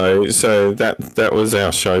 Anyway, so that was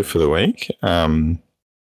our show for the week. Was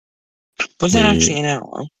that actually an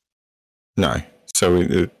hour? No. So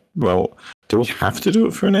do we have to do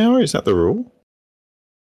it for an hour? Is that the rule?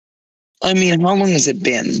 I mean, how long has it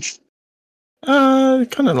been?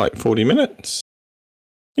 Kind of like 40 minutes.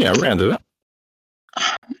 Yeah, round it up.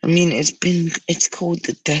 I mean, it's called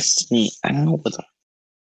the Destiny Hour.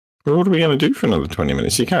 Well, what are we going to do for another 20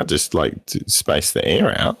 minutes? You can't just, like, space the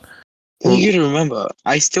air out. You gotta remember,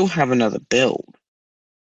 I still have another build.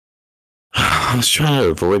 I was trying to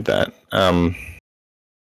avoid that.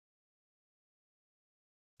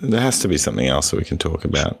 There has to be something else that we can talk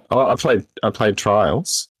about. Oh, I played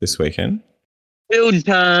Trials this weekend. Build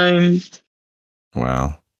time.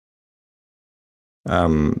 Wow.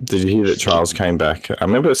 Did you hear that Trials came back? I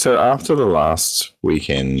remember, so after the last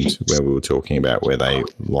weekend where we were talking about where they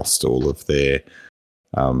lost all of their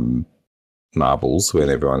marbles when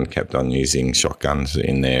everyone kept on using shotguns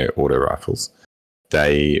in their auto rifles,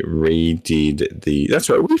 they redid that's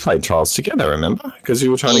right, we played Trials together, remember? Because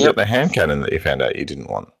you were trying to get the hand cannon that you found out you didn't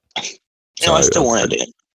want. No, I still wanted it.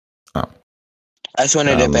 Oh. I just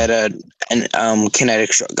wanted a better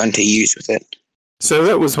kinetic shotgun to use with it. So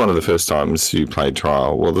that was one of the first times you played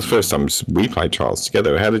Trial. Well, the first times we played Trials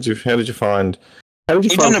together. How did you find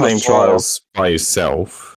playing Trials by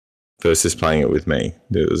yourself versus playing it with me?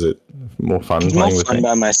 Was it more fun playing with me?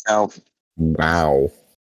 By myself. Wow.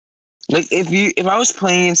 Like, if I was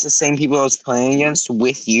playing against the same people I was playing against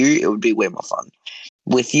with you, it would be way more fun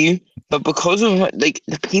with you. But because of, like,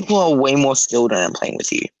 the people are way more skilled when I'm playing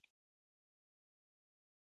with you.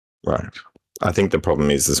 Right. I think the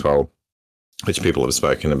problem is as well, which people have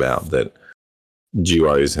spoken about, that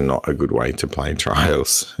duos are not a good way to play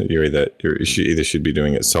trials. You either should be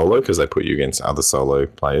doing it solo because they put you against other solo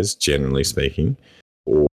players, generally speaking,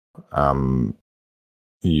 or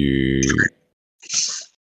you.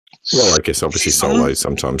 Well, I guess obviously solos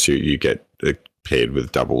sometimes you get paired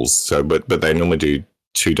with doubles. So, but they normally do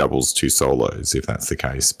 2 doubles, 2 solos if that's the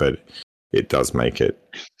case. But it does make it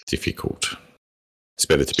difficult. It's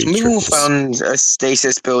better to be Some people triples. found a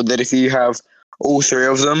stasis build that if you have all 3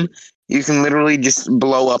 of them, you can literally just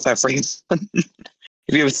blow up everyone. If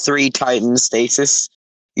you have 3 Titan stasis,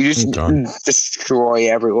 you just destroy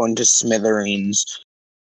everyone to smithereens.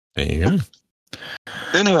 There you go.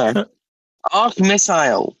 Anyway, arc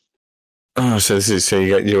missile. Oh, so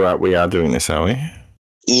we are doing this, are we?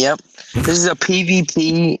 Yep. This is a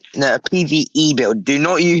PvP, no, a PvE build. Do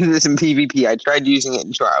not use this in PvP. I tried using it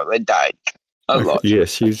in trials. I died a lot.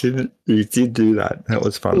 Yes, you did. You did do that. That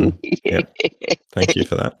was fun. Yeah. Thank you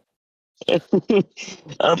for that.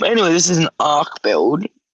 Anyway, this is an arc build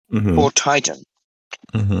for Titan,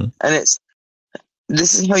 and this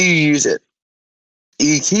is how you use it.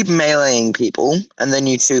 You keep meleeing people, and then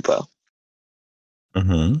you super.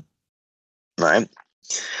 Right.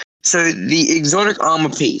 So the exotic armor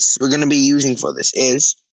piece we're going to be using for this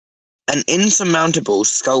is an insurmountable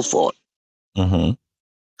skull fort. Not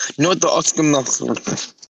the Oscar. No,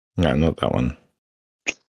 not that one.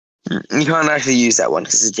 You can't actually use that one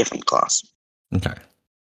because it's a different class. Okay.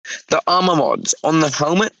 The armor mods on the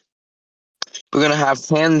helmet, we're going to have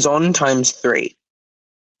hands-on ×3.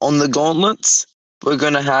 On the gauntlets, we're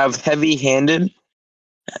going to have heavy-handed,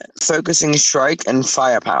 focusing strike, and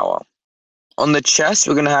firepower. On the chest,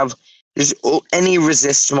 we're going to have just any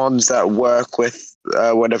resist mods that work with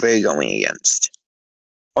whatever you're going against.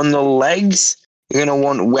 On the legs, you're going to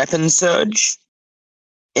want weapon surge,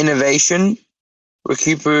 innovation,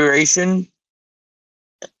 recuperation,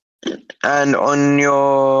 and on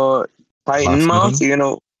your Titan mask, you're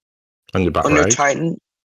going to... On your butt on rag? your Titan...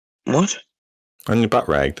 What? On your butt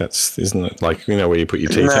rag, isn't it like, where you put your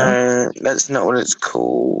tea towel? No, that's not what it's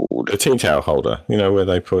called. A tea towel holder, where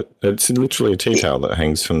they put, it's literally a tea towel that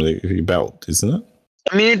hangs from your belt, isn't it?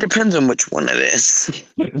 I mean, it depends on which one it is.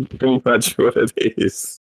 Pretty much what it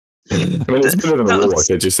is. I mean, it's better than a Warlock.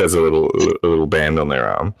 It just has a little band on their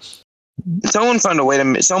arm. Someone found a way to...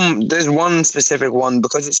 There's one specific one,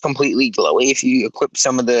 because it's completely glowy. If you equip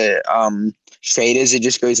some of the shaders, it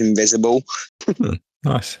just goes invisible.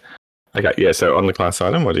 Nice. Okay, yeah, so on the class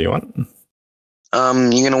item, what do you want?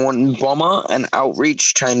 You're going to want Bomber and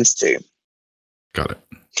Outreach ×2. Got it.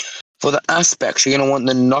 For the aspects, you're going to want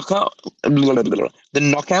the Knockout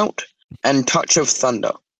and Touch of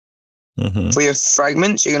Thunder. For your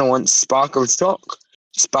fragments, you're going to want Spark of Shock,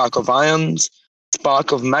 Spark of Ions,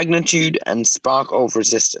 Spark of Magnitude, and Spark of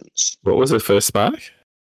Resistance. What was the first spark?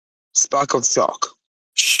 Spark of Shock.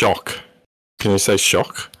 Shock. Can you say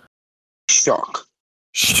shock? Shock.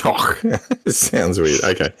 Shock. It sounds weird.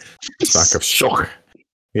 Okay. Spark of shock.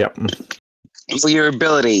 Yep. For your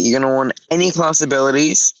ability, you're going to want any class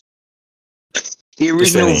abilities. The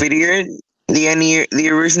original video, the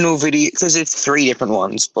original video, because it's 3 different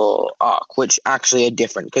ones for Arc, which actually are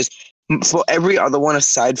different. Because for every other one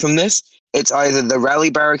aside from this, it's either the Rally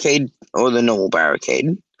Barricade or the normal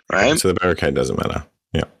Barricade, right? Okay, so the Barricade doesn't matter.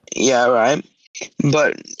 Yeah. Yeah, right.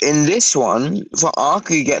 But in this one, for Arc,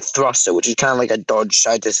 you get Thruster, which is kind of like a dodge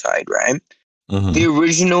side to side, right? The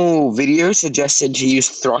original video suggested to use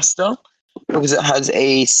Thruster because it has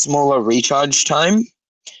a smaller recharge time.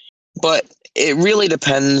 But it really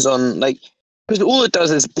depends on, because all it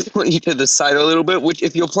does is put you to the side a little bit, which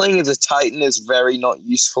if you're playing as a Titan is very not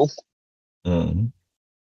useful.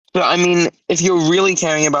 But I mean, if you're really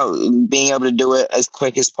caring about being able to do it as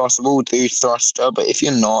quick as possible, do Thruster. But if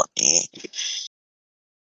you're not, you're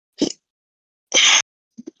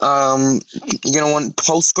gonna want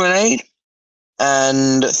Pulse Grenade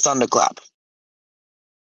and Thunderclap.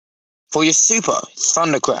 For your super,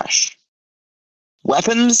 Thunder Crash.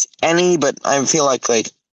 Weapons, any, but I feel like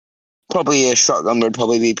probably a shotgun would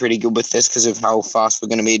probably be pretty good with this because of how fast we're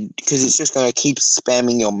gonna be. Because it's just gonna keep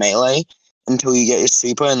spamming your melee until you get your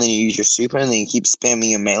super, and then you use your super, and then you keep spamming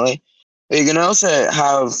your melee. But you're gonna also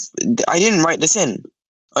have... I didn't write this in.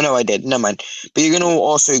 Oh no, I did. Never mind. But you're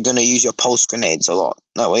also gonna use your pulse grenades a lot.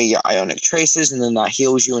 That way you get ionic traces, and then that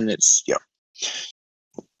heals you, and it's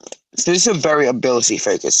So this is a very ability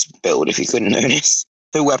focused build. If you couldn't notice,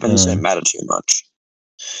 the weapons don't matter too much.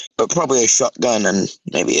 But probably a shotgun and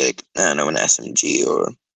maybe an SMG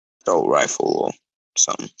or assault rifle or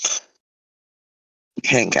something.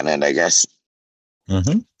 Hand cannon, I guess.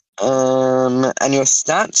 And your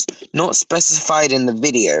stats not specified in the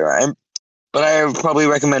video, right? But I would probably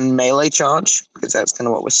recommend melee charge because that's kind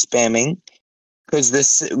of what we're spamming.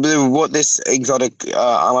 Because what this exotic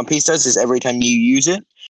armor piece does is every time you use it,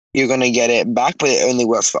 you're gonna get it back, but it only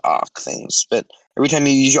works for arc things. But every time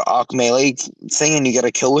you use your arc melee thing and you get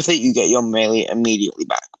a kill with it, you get your melee immediately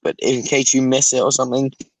back. But in case you miss it or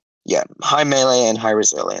something, yeah, high melee and high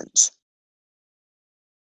resilience.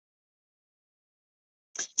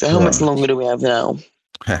 So how much longer do we have now?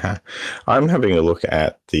 I'm having a look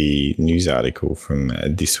at the news article from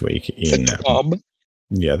this week in the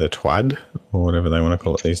TWAD, or whatever they want to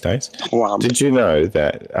call it these days. TWAB. Did you know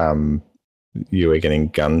that you are getting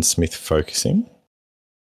gunsmith focusing?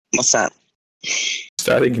 What's that?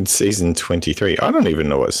 Starting in season 23. I don't even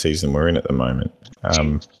know what season we're in at the moment.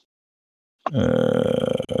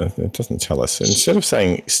 It doesn't tell us. Instead of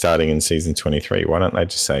saying starting in season 23, why don't they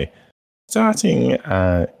just say starting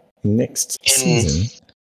next season?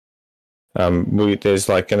 There's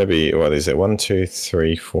like going to be, what is it? 1, 2,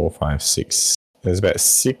 3, 4, 5, 6. There's about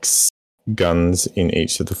 6 guns in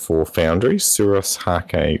each of the 4 foundries: Suros,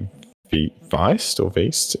 Hake,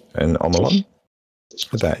 Vist, and Omolon.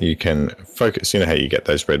 That you can focus. You know how you get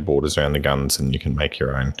those red borders around the guns, and you can make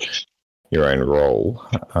your own roll.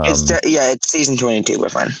 It's season 22. We're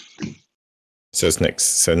fine. So it's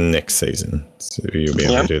next season. So you'll be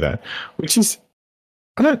able to do that, which is,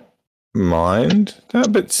 I don't mind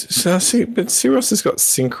that, but Suros has got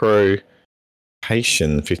synchro.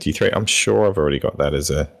 Haitian 53. I'm sure I've already got that as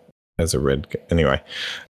a red. Anyway,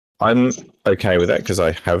 I'm okay with that because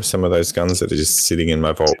I have some of those guns that are just sitting in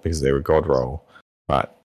my vault because they're a god roll.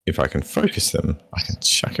 But if I can focus them, I can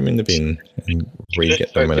chuck them in the bin and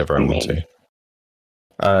re-get them whenever I want to.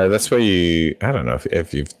 That's where you. I don't know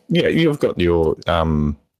if you've got your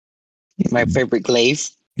my favorite glaive.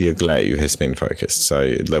 Your glaive has been focused, so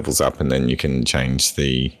it levels up, and then you can change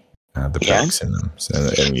the perks in them,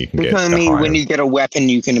 and you can get. Telling me when you get a weapon,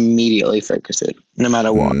 you can immediately focus it, no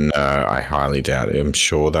matter what. No, I highly doubt it. I'm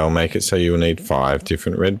sure they'll make it so you will need 5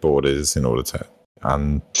 different red borders in order to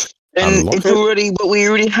unlock it. But we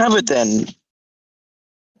already have it then.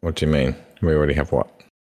 What do you mean? We already have what?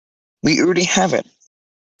 We already have it.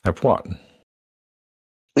 Have what?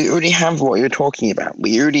 We already have what you're talking about.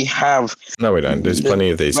 We already have. No, we don't. There's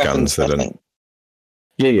plenty of these guns that are.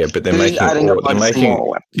 Yeah, but they're making.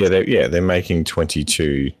 They're making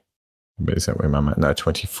 22. Is that where I'm at? No,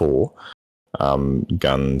 24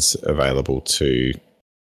 guns available to.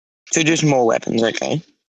 So just more weapons, okay?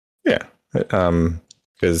 Yeah,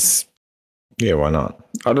 because why not?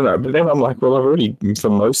 I don't know, but then I'm like, well, I've already for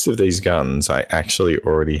most of these guns, I actually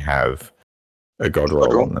already have a god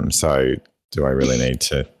roll on them. So do I really need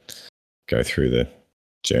to go through the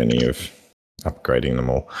journey of upgrading them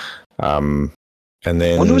all? And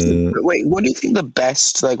then, what do you think the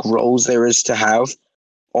best rolls there is to have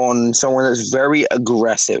on someone that's very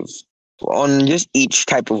aggressive on just each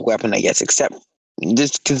type of weapon, I guess, except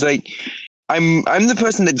just because I'm the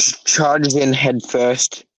person that charges in head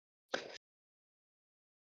first.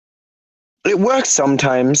 It works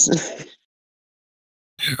sometimes.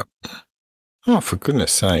 Yeah. Oh, for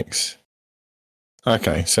goodness sakes!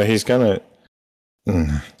 Okay, so he's gonna.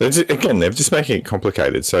 They're just making it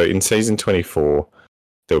complicated. So in season 24,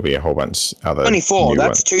 there'll be a whole bunch other 24.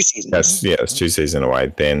 That's 2 seasons. That's 2 seasons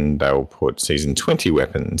away. Then they'll put season 20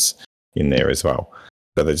 weapons in there as well.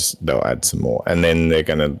 So they'll add some more, and then they're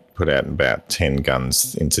going to put out about 10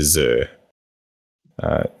 guns into Zur.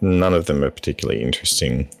 None of them are particularly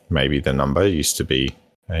interesting. Maybe the number used to be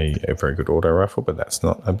a very good auto rifle, but that's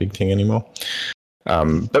not a big thing anymore.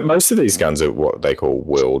 But most of these guns are what they call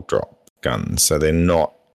world drop guns, so they're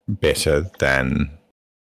not better than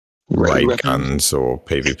raid guns or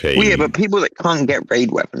PvP. Well, yeah, but people that can't get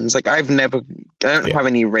raid weapons, I don't have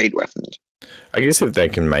any raid weapons. I guess if they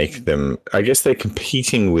can make them, I guess they're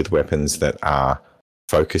competing with weapons that are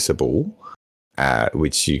focusable,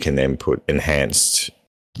 which you can then put enhanced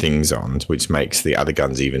things on, which makes the other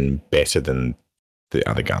guns even better than the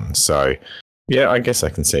other guns. So, yeah, I guess I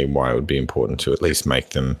can see why it would be important to at least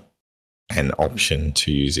make them an option to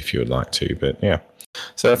use if you would like to. But yeah,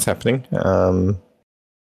 so that's happening. And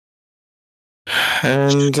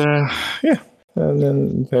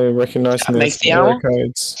then they're recognising the error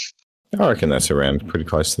codes. I reckon that's around pretty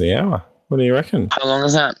close to the hour. What do you reckon? How long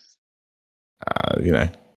is that? You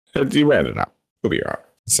round it up. We'll be all right.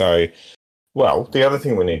 So, well, the other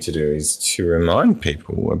thing we need to do is to remind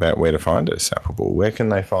people about where to find us, Appleball. Where can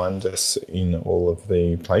they find us in all of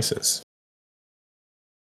the places?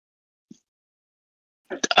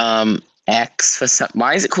 X for some.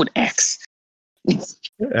 Why is it called X?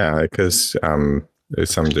 Because There's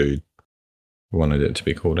some dude who wanted it to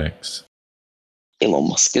be called X. Elon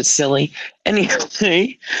Musk is silly.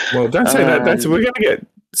 Anyway. Well, don't say that. We're going to get.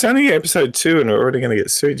 It's only episode 2, and we're already going to get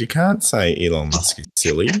sued. You can't say Elon Musk is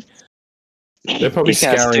silly. They're probably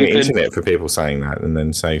scouring the internet for people saying that, and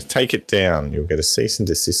then say, "Take it down." You'll get a cease and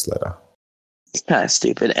desist letter. It's kind of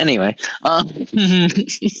stupid. Anyway.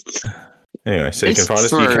 Anyway, so you can find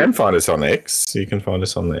us. You can find us on X. You can find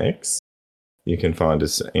us on the X. You can find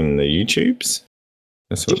us in the YouTubes.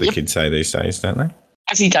 That's what the kids say these days, don't they?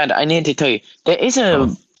 Actually, Dad, I need to tell you, there is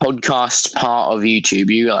a podcast part of YouTube.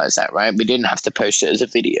 You realize that, right? We didn't have to post it as a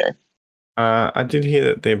video. I did hear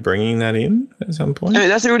that they're bringing that in at some point. No,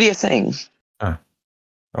 that's already a thing.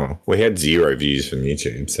 Oh, we had 0 views from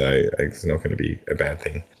YouTube, so it's not going to be a bad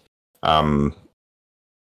thing.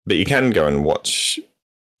 But you can go and watch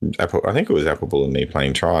Apple. I think it was Apple and me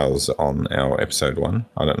playing Trials on our episode 1.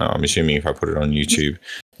 I don't know. I'm assuming if I put it on YouTube,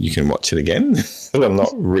 you can watch it again. I'm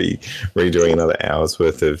not redoing another hour's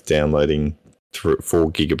worth of downloading 4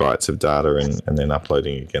 gigabytes of data and then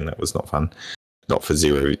uploading again. That was not fun. Not for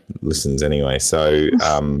 0 listens anyway. So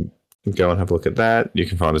go and have a look at that. You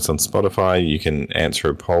can find us on Spotify. You can answer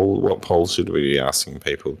a poll. What poll should we be asking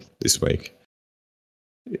people this week?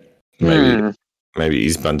 Maybe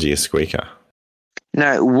is Bungie a squeaker?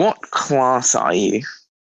 No, what class are you?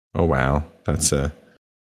 Oh wow, that's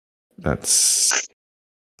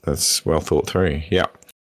well thought through. Yeah.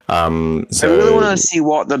 So I really want to see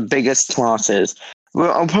what the biggest class is.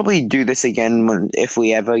 Well, I'll probably do this again if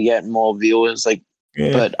we ever get more viewers.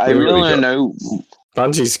 But I really want to know.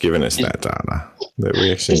 Bungie's given us that data that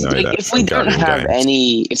we actually know that. If we don't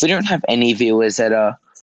have any viewers that are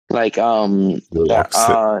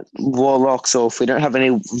warlocks, or if we don't have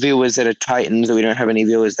any viewers that are titans, or we don't have any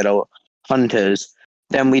viewers that are hunters,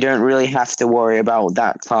 then we don't really have to worry about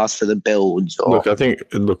that class for the builds. Look,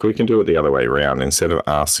 we can do it the other way around. Instead of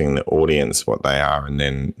asking the audience what they are and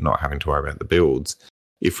then not having to worry about the builds,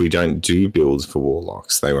 if we don't do builds for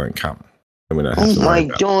warlocks, they won't come. And we don't have to worry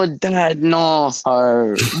about God, Dad, no.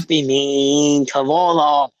 Don't be mean to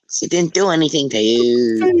warlocks. It didn't do anything to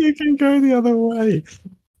you. You can go the other way.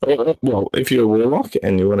 Well, if you're a warlock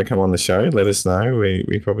and you want to come on the show, let us know.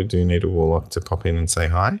 We probably do need a warlock to pop in and say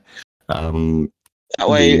hi. I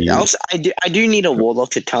do need a warlock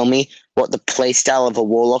to tell me what the playstyle of a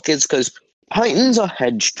warlock is, because Titans are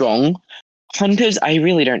headstrong. Hunters, I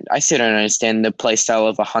still don't understand the playstyle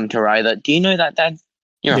of a hunter either. Do you know that, Dad?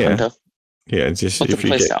 You're a hunter. Yeah, just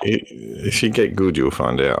if you get good, you'll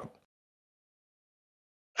find out.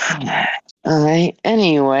 All right.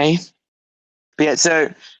 Anyway. Yeah, so,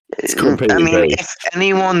 if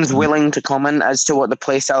anyone's willing to comment as to what the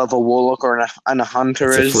playstyle of a warlock or a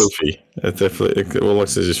hunter is.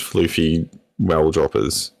 Warlocks are just floofy well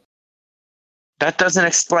droppers. That doesn't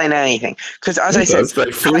explain anything. Because as I said, they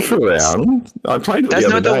floof around. I played it the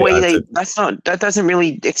other day. That doesn't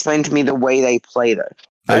really explain to me the way they play, though.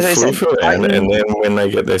 They floof around, and then when they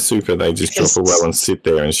get their super, they just drop a well and sit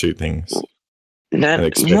there and shoot things. And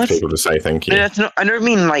expect people to say thank you. That's not. I don't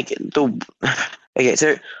mean like the. Okay,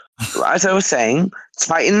 so as I was saying,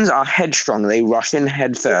 Titans are headstrong. They rush in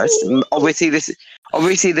head first. Obviously, this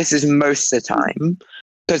is most of the time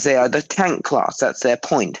because they are the tank class. That's their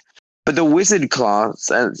point. But the wizard class,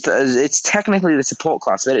 it's technically the support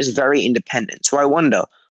class, but it's very independent. So I wonder,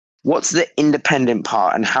 what's the independent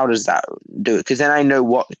part, and how does that do it? Because then I know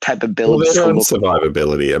what type of build. Well, they're on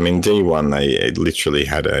survivability. I mean, D1, they literally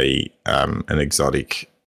had an exotic.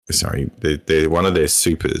 Sorry, one of their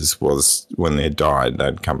supers was when they died,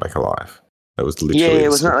 they'd come back alive. That was literally. Yeah, it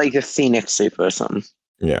was not like a Phoenix super or something.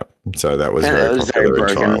 Yeah, so that was very popular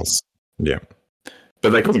in Trials. Yeah, but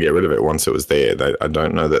they couldn't get rid of it once it was there. I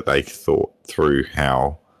don't know that they thought through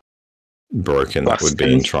how broken that would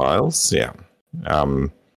be in Trials. Yeah,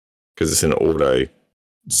 because it's an auto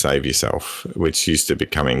save yourself, which used to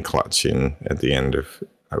become clutch at the end of.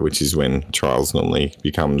 Which is when Trials normally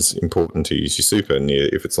becomes important to use your super. And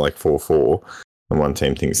if it's like 4-4 and one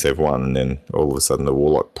team thinks they've won, and then all of a sudden the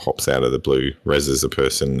warlock pops out of the blue, reses a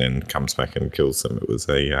person, and comes back and kills them. It was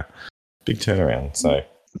a big turnaround. So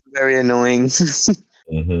very annoying.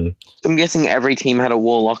 I'm guessing every team had a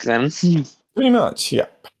warlock then. Pretty much, yeah.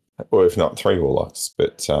 Or if not 3 warlocks,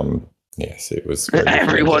 but yes, it was.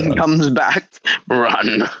 Everyone comes back,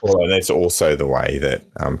 run. Well, and it's also the way that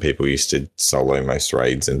people used to solo most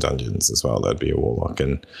raids and dungeons as well. There'd be a warlock,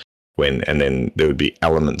 and then there would be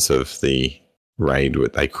elements of the raid where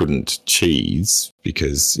they couldn't cheese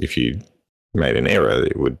because if you made an error,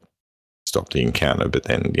 it would stop the encounter. But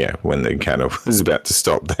then, when the encounter was about to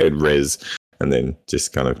stop, they'd res and then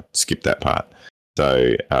just kind of skip that part.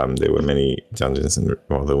 So there were many dungeons, there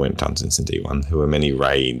weren't dungeons in D1. There were many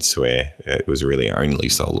raids where it was really only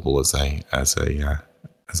soloable as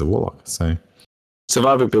a warlock. So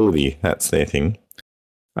survivability, that's their thing.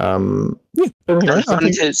 Anyway,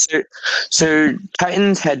 so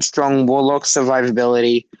Titans, headstrong, warlock,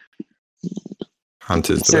 survivability.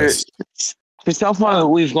 Hunter's the best. So far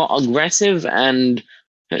we've got aggressive and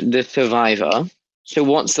the survivor. So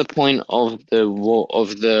what's the point of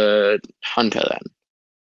the hunter then?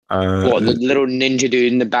 What, the little ninja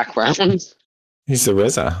dude in the background? He's the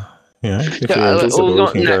Reza. Yeah, if you're invisible, you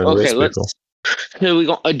can go and res people. So we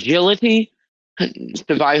got agility,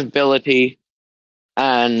 survivability,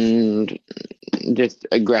 and just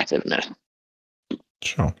aggressiveness.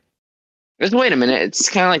 Sure. Just wait a minute, it's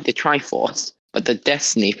kind of like the Triforce, but the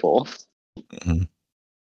Destiny Force. Mm-hmm.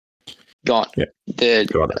 Got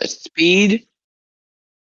speed,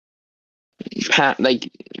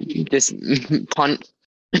 like this punch,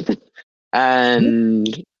 and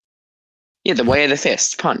the way of the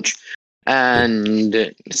fist punch,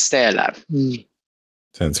 and stay alive.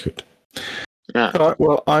 Sounds good. All right,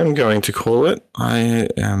 well, I'm going to call it. I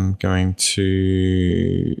am going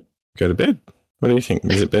to go to bed. What do you think?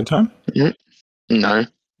 Is it bedtime? No,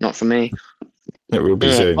 not for me. It will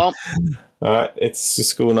be soon. Well, all right, it's a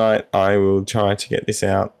school night. I will try to get this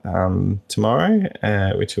out tomorrow,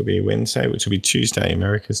 which will be Wednesday, which will be Tuesday,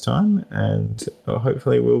 America's time. And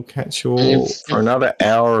hopefully we'll catch you all for another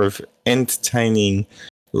hour of entertaining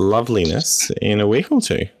loveliness in a week or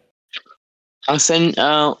two. I'll see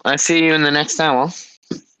you in the next hour.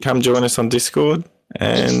 Come join us on Discord.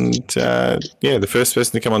 And the first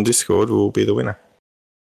person to come on Discord will be the winner.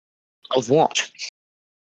 Of what?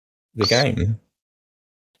 The game.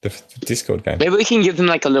 The Discord game. Maybe we can give them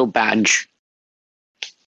like a little badge.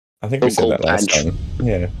 I think we said that last time.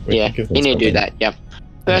 Yeah. We need to do that, yeah.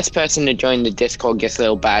 First person to join the Discord gets a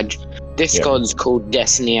little badge. Discord's called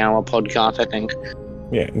Destiny Hour Podcast, I think.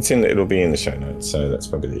 Yeah, it'll be in the show notes, so that's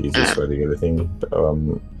probably the easiest way to get a thing.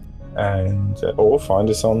 Or find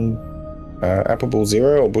us on Applebull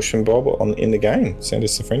Zero or Bush and Bob in the game. Send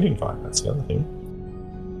us a friend invite. That's the other thing.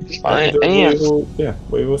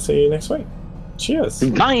 We will see you next week. Cheers.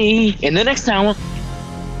 Bye. In the next hour.